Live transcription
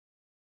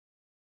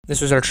This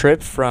was our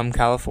trip from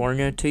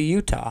California to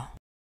Utah.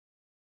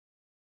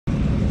 Voice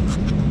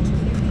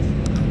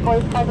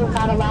calls is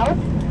not allowed.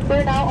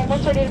 We're now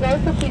almost ready to go,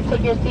 so please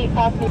take your seat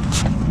past me.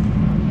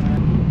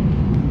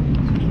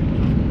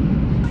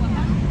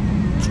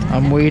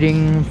 I'm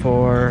waiting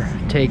for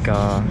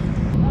takeoff.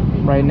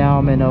 Right now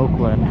I'm in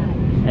Oakland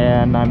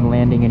and I'm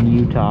landing in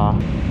Utah.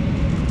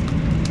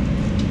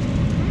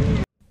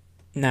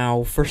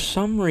 Now, for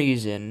some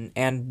reason,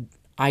 and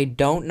I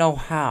don't know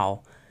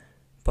how,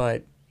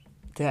 but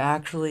to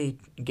actually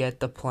get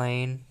the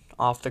plane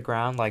off the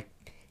ground, like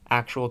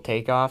actual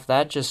takeoff,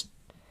 it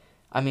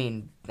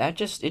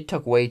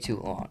took way too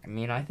long. I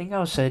mean, I think I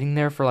was sitting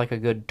there for like a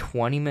good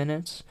 20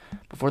 minutes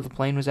before the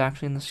plane was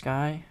actually in the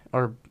sky,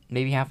 or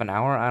maybe half an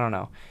hour, I don't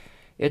know.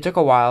 It took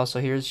a while, so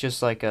here's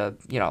just like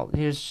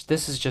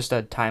this is just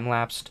a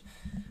time-lapsed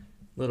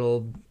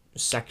little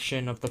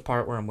section of the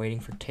part where I'm waiting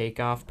for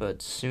takeoff,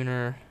 but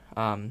sooner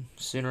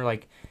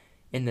like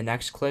in the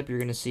next clip, you're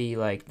gonna see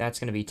like that's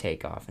gonna be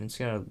takeoff, and it's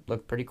gonna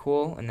look pretty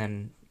cool, and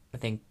then I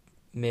think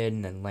mid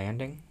and then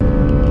landing.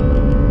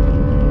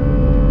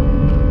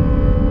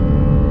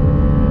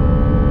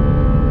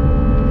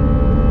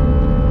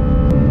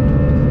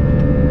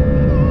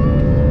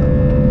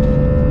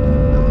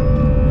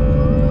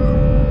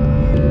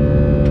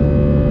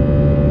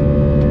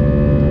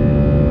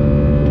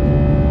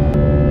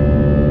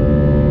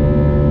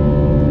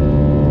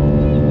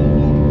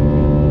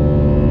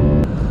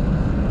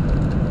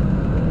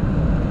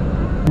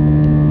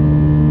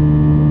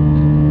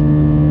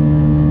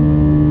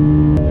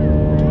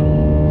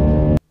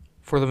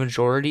 For the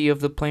majority of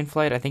the plane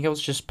flight, I think I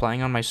was just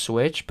playing on my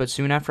Switch, but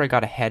soon after I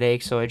got a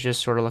headache, so I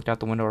just sort of looked out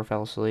the window or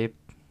fell asleep.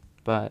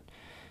 But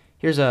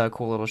here's a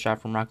cool little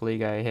shot from Rocket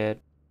League I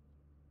hit.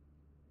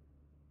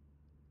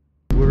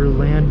 We're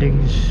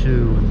landing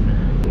soon.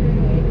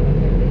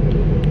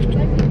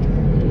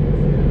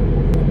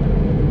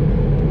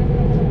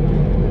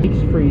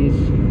 Ice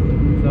freeze.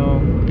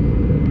 So,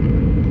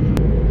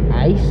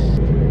 ice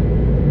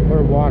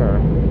or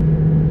water?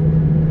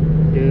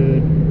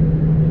 Dude.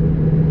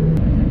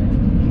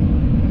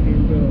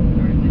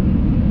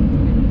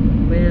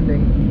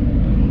 Landing.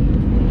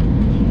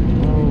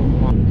 Oh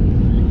my.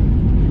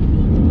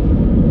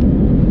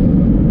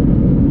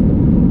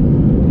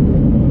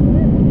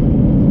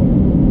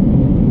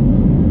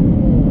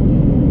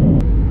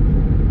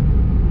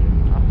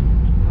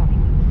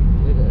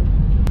 Did it.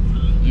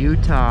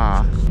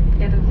 Utah.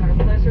 It is our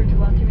pleasure to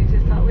welcome you to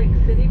Salt Lake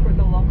City, where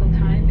the local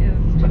time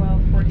is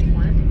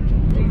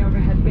 12:41. Using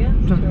overhead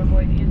bands to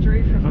avoid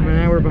injury from an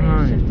hour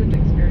behind. shifted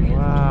experience.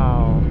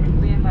 Wow.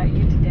 We invite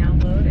you to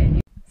download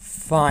and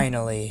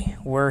Finally,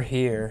 we're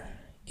here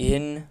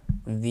in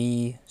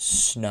the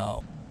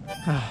snow.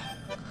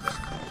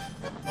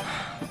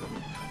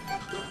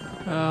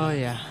 Oh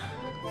yeah.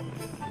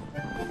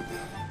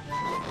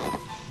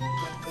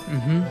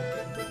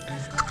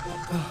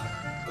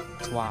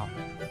 Wow.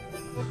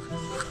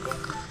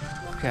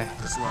 Okay,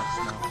 it's a lot of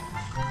snow.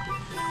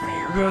 Alright,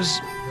 here goes.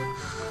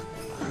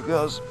 Here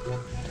goes.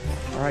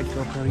 Alright,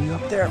 GoPro, you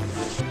up there?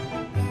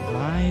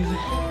 Live.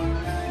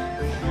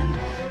 And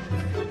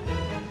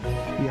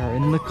we are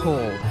in the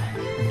cold.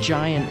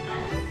 Giant.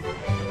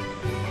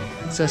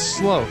 It's a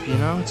slope, you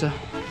know? It's a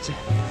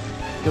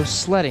go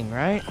sledding,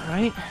 right?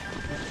 Right?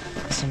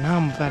 So now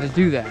I'm about to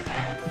do that.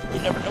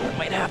 You never know what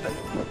might happen.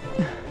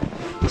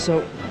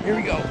 So, here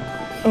we go.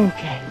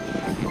 Okay.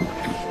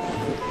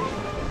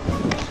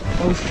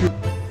 Oh shoot.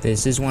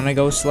 This is when I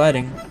go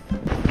sledding.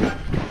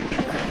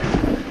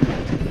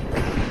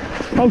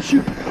 Oh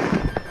shoot.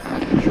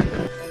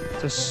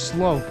 It's a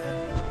slope.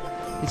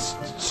 It's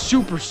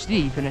super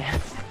steep and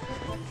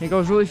it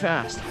goes really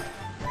fast.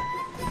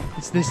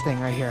 It's this thing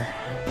right here.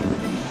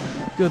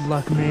 Good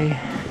luck, me.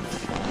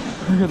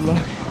 Good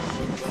luck.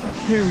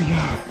 Here we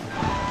go.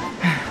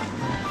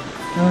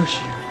 Oh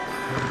shoot.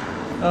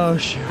 Oh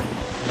shoot.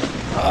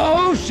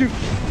 Oh shoot.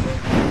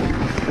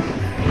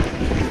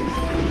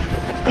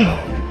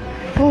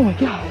 Oh my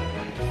god.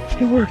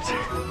 It worked.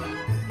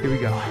 Here we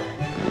go.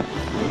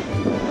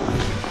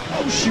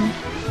 Oh shoot.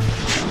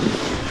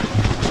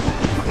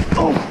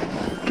 Oh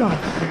god.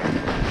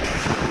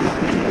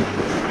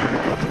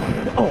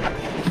 Oh.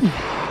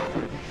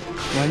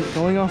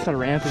 Going off the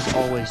ramp is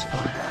always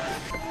fun.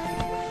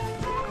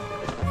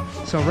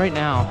 So right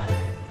now,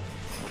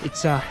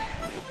 it's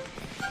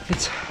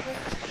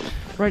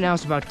right now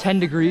it's about 10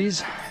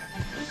 degrees.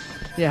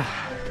 Yeah.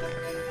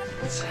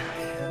 It's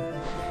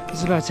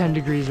about 10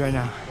 degrees right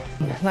now.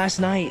 Last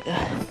night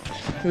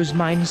it was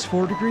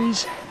 -4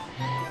 degrees,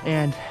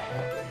 and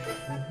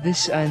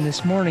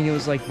this morning it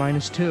was like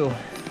 -2.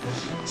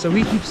 So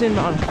he keeps in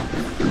on.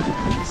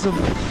 So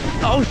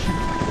oh shoot.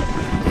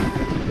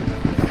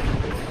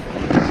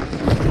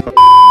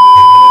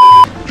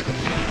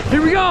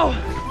 Here we go.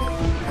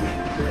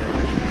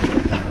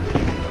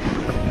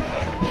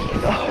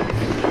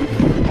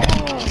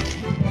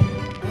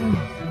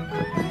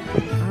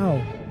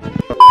 Ow.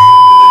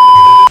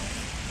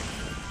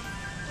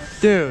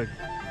 Dude. Oh my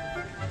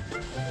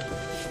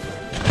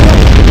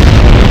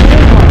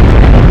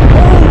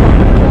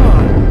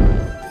god.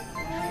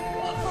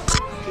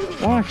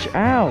 Watch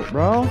out,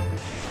 bro.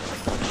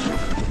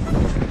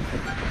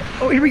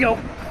 Oh, here we go.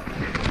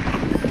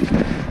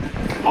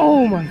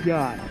 Oh my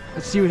God.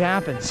 Let's see what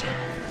happens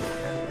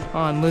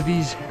on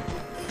Livy's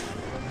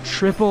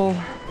triple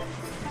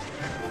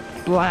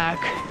black,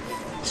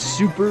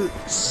 super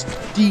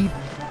steep,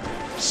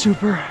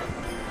 super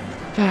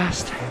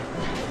fast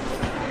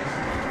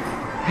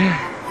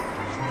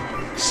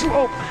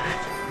slope.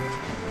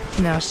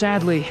 Now,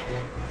 sadly,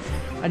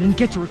 I didn't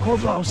get to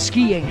record while I was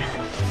skiing,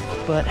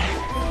 but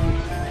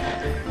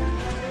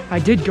I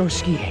did go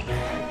skiing.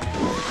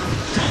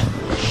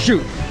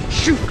 Shoot,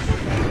 shoot.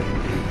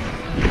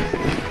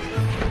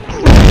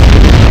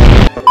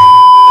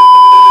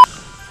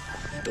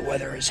 The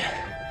weather is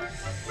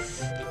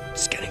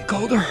it's getting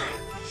colder.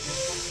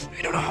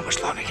 I don't know how much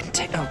longer I can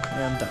take.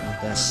 Okay, I'm done with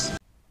this.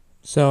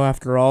 So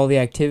after all the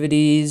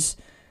activities,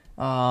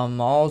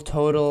 all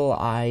total,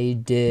 I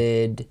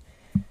did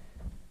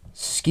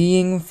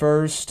skiing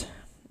first,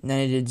 and then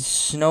I did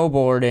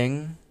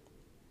snowboarding,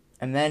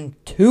 and then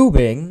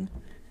tubing,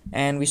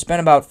 and we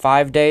spent about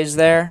 5 days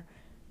there,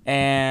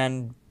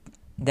 and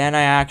then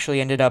I actually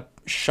ended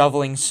up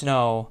shoveling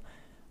snow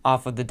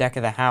off of the deck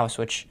of the house,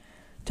 which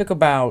took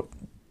about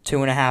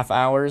 2.5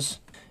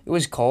 hours. It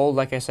was cold,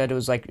 like I said. It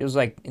was like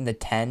in the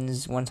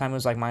tens. One time it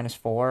was like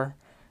 -4,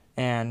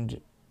 and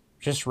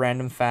just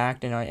random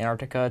fact, in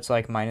Antarctica it's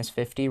like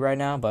 -50 right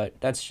now. But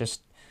that's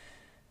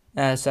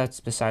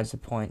besides the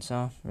point.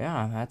 So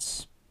yeah,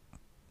 that's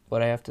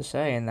what I have to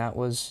say, and that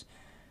was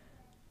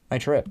my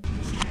trip.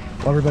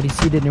 Well, everybody's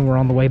seated and we're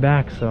on the way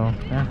back, so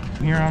yeah.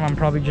 Here I'm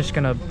probably just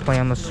gonna play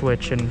on the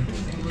Switch, and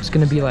it's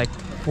gonna be like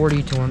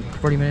 40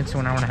 minutes to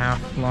an hour and a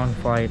half long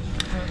flight.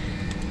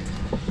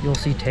 You'll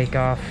see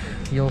takeoff,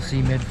 you'll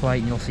see mid-flight,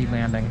 and you'll see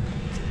landing.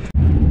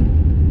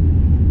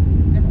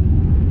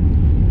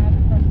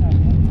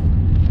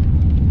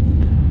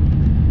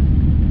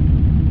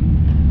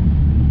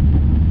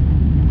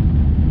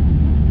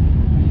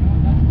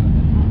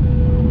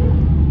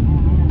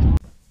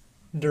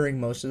 During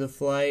most of the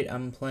flight,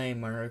 I'm playing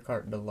Mario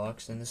Kart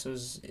Deluxe, and this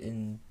was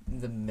in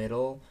the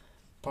middle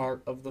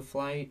part of the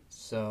flight,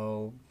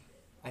 so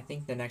I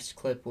think the next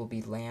clip will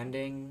be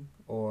landing,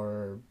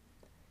 or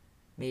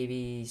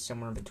maybe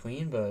somewhere in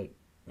between, but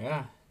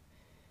yeah.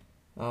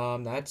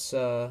 That's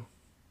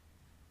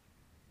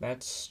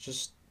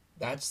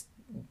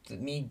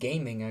me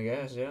gaming, I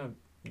guess. Yeah,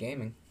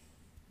 gaming.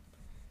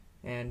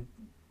 And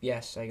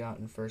yes, I got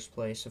in first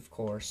place, of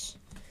course.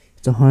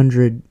 It's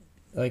 100.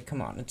 Like,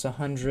 come on, it's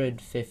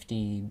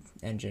 150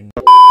 engine.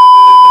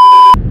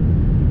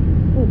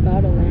 We're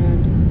about to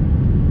land.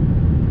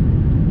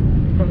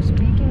 From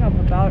speaking of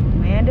about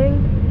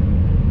landing,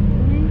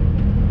 3,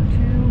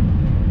 2,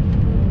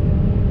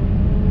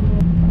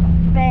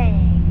 Bang!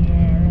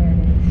 Yeah, there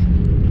it is.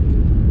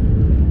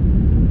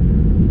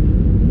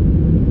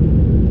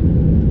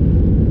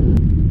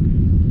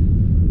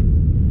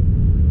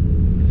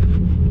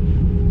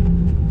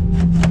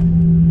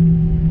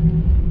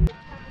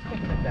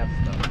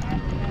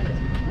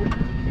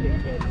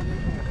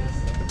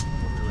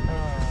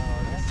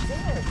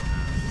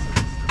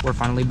 We're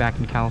finally back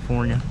in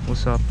California.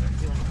 What's up?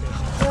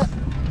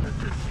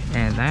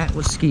 And that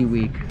was ski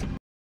week.